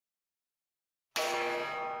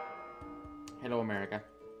Hello, America.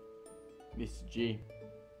 This is G.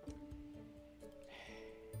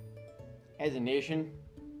 As a nation,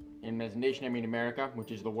 and as a nation I mean America,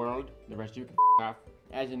 which is the world, the rest of you can off.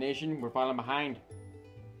 As a nation, we're falling behind.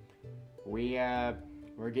 We're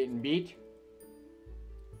getting beat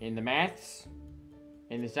in the maths,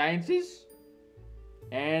 in the sciences,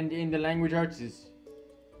 and in the language arts.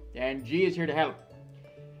 And G is here to help.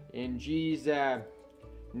 In G's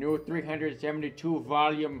new 372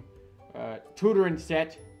 volume tutoring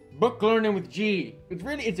set, Book Learning with G. It's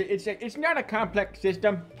really it's not a complex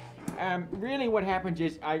system. Really, what happens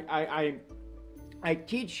is I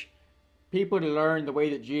teach people to learn the way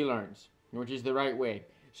that G learns, which is the right way.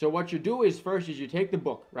 So what you do is first is you take the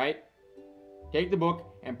book, right? Take the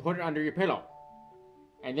book and put it under your pillow,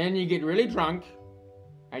 and then you get really drunk,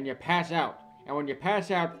 and you pass out. And when you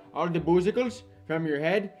pass out, all the boozicles from your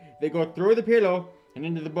head, they go through the pillow and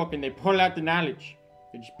into the book, and they pull out the knowledge.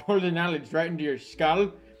 They just pull the knowledge right into your skull,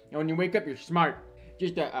 and when you wake up, you're smart.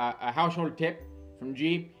 Just a household tip from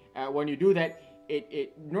G. When you do that,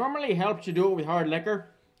 it normally helps to do it with hard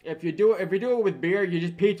liquor. If you do it with beer, you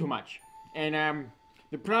just pee too much. And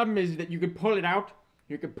the problem is that you can pull it out.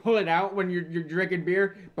 You can pull it out when you're drinking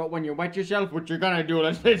beer, but when you wet yourself, which you're gonna do,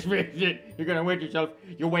 let's face it, you're gonna wet yourself,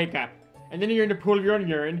 you wake up. And then you're in the pool of your own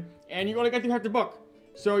urine, and you only got through half the book.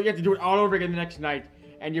 So you have to do it all over again the next night,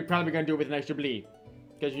 and you're probably gonna do it with an extra bleed.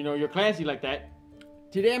 Because you know, you're classy like that.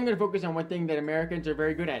 Today I'm gonna focus on one thing that Americans are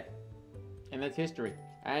very good at, and that's history.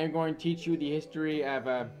 I am going to teach you the history of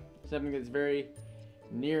something that's very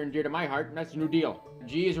near and dear to my heart, and that's the New Deal.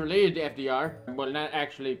 G is related to FDR. Well, not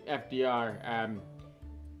actually FDR.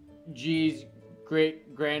 G's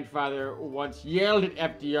great-grandfather once yelled at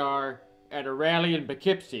FDR at a rally in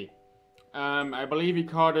Poughkeepsie. I believe he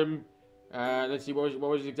called him, let's see, what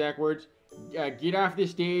was his exact words? Get off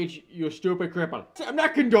this stage, you stupid cripple. I'm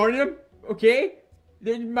not condoning him, okay?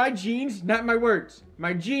 They're my genes, not my words.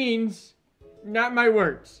 My genes, not my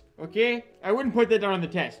words, okay? I wouldn't put that down on the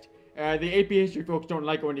test. The AP history folks don't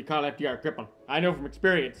like it when you call FDR a cripple. I know from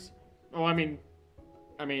experience. Oh, I mean,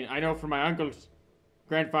 I know from my uncles,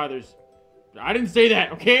 grandfathers. I didn't say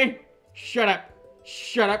that, okay? Shut up.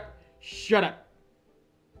 Shut up. Shut up.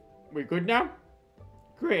 We good now?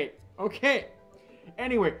 Great. Okay.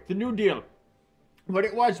 Anyway, the New Deal. What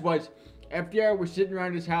it was FDR was sitting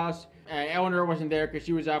around his house. Eleanor wasn't there because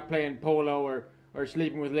she was out playing polo or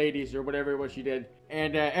sleeping with ladies or whatever it was she did.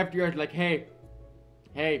 And FDR's like, hey,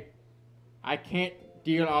 I can't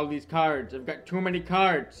deal all these cards. I've got too many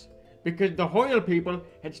cards. Because the Hoyle people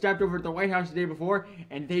had stopped over at the White House the day before,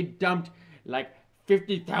 and they dumped like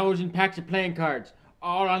 50,000 packs of playing cards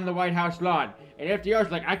all on the White House lawn. And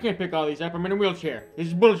FDR's like, I can't pick all these up. I'm in a wheelchair. This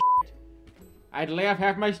is bullshit. I'd lay off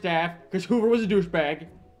half my staff because Hoover was a douchebag.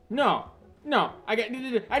 No, I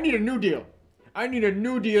need a new deal. I need a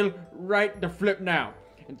new deal right the flip now.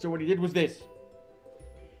 And so what he did was this.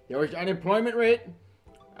 There was an unemployment rate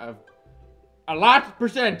of a lot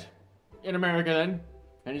 % in America then.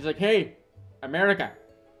 And he's like, hey, America,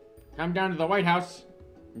 come down to the White House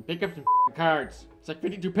and pick up some cards. It's like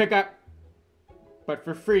 52 pickup, but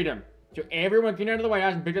for freedom. So everyone came down to the White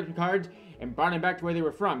House and picked up some cards and brought them back to where they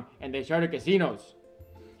were from. And they started casinos.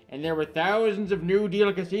 And there were thousands of New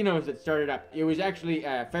Deal casinos that started up. It was actually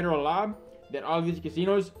federal law that all of these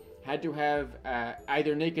casinos had to have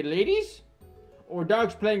either naked ladies or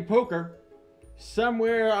dogs playing poker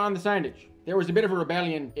somewhere on the signage. There was a bit of a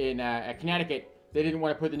rebellion in Connecticut. They didn't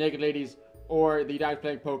want to put the naked ladies or the dogs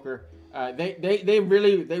playing poker. They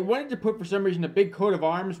wanted to put, for some reason, a big coat of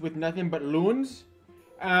arms with nothing but loons.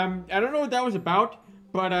 I don't know what that was about,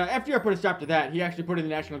 but FDR put a stop to that. He actually put in the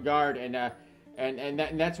National Guard, and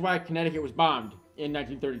that's why Connecticut was bombed in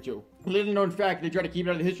 1932. Little known fact, they try to keep it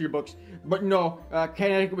out of the history books, but no,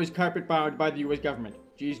 Connecticut was carpet bombed by the U.S. government.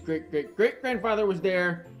 G's great-grandfather was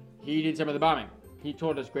there. He did some of the bombing. He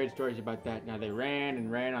told us great stories about that. Now they ran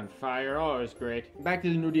and ran on fire. Oh, it was great. Back to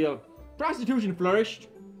the New Deal. Prostitution flourished,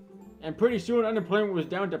 and pretty soon unemployment was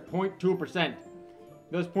down to 0.2%.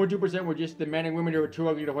 Those 0.2% were just the men and women who were too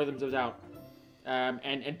ugly to whore themselves out,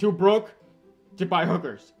 and too broke to buy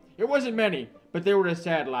hookers. It wasn't many, but they were a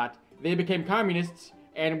sad lot. They became communists,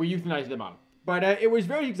 and we euthanized them all. But it was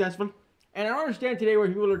very successful, and I don't understand today where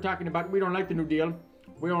people are talking about we don't like the New Deal.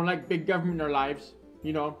 We don't like big government in our lives.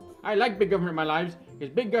 You know, I like big government in my lives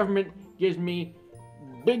because big government gives me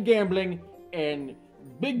big gambling and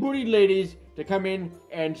big bootied ladies to come in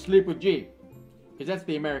and sleep with G. Because that's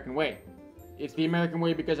the American way. It's the American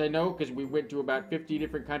way because I know, because we went to about 50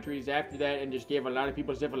 different countries after that and just gave a lot of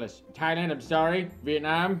people syphilis. Thailand, I'm sorry.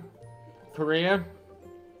 Vietnam, Korea,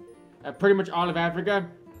 pretty much all of Africa.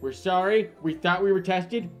 We're sorry. We thought we were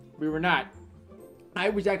tested. We were not.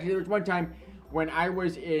 There was one time when I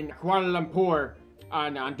was in Kuala Lumpur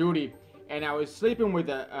on duty, and I was sleeping with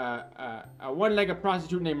a one-legged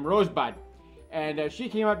prostitute named Rosebud. And she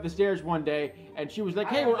came up the stairs one day, and she was like,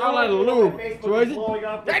 "Hey, we're all out of lube." So is blowing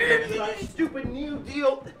up that stupid New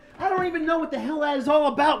Deal. I don't even know what the hell that is all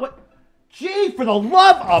about. What? Gee, for the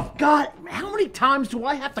love of God, how many times do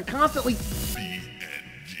I have to constantly